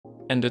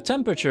and the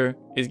temperature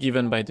is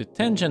given by the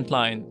tangent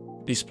line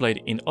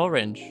displayed in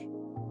orange.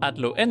 At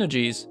low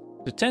energies,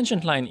 the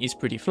tangent line is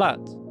pretty flat.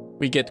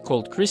 We get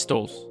cold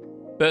crystals.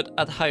 But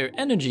at higher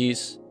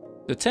energies,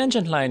 the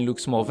tangent line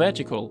looks more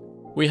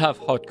vertical. We have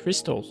hot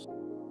crystals.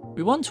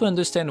 We want to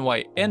understand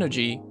why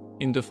energy,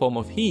 in the form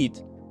of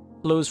heat,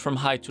 flows from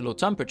high to low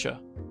temperature.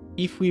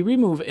 If we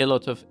remove a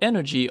lot of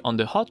energy on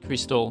the hot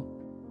crystal,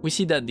 we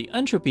see that the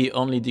entropy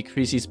only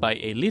decreases by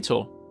a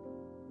little.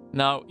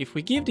 Now, if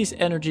we give this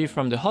energy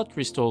from the hot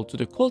crystal to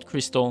the cold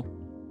crystal,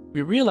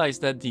 we realize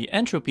that the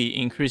entropy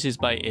increases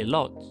by a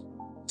lot.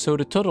 So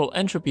the total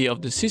entropy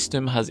of the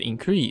system has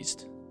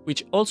increased,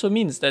 which also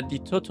means that the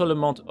total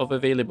amount of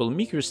available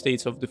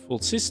microstates of the full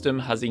system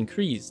has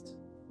increased.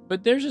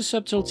 But there's a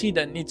subtlety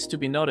that needs to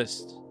be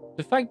noticed.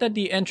 The fact that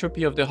the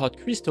entropy of the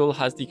hot crystal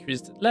has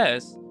decreased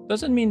less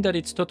doesn't mean that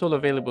its total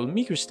available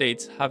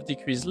microstates have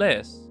decreased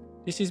less.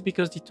 This is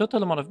because the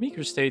total amount of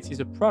microstates is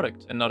a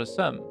product and not a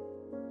sum.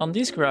 On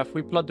this graph,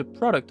 we plot the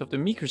product of the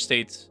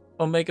microstates.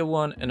 Omega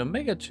 1 and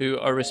omega 2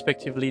 are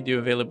respectively the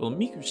available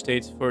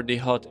microstates for the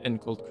hot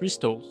and cold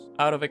crystals.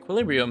 Out of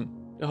equilibrium,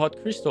 the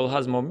hot crystal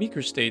has more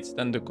microstates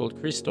than the cold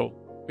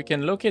crystal. We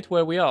can locate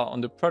where we are on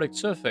the product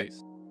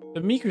surface.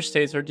 The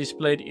microstates are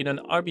displayed in an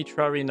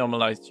arbitrary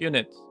normalized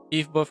unit.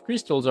 If both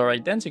crystals are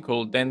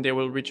identical, then they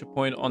will reach a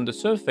point on the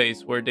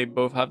surface where they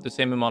both have the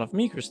same amount of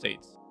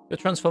microstates. The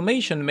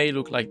transformation may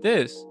look like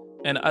this,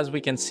 and as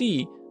we can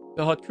see,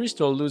 the hot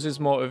crystal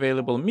loses more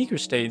available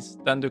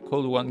microstates than the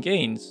cold one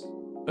gains.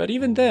 But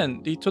even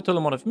then, the total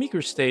amount of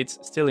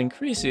microstates still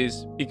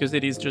increases because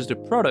it is just the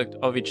product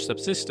of each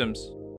subsystems.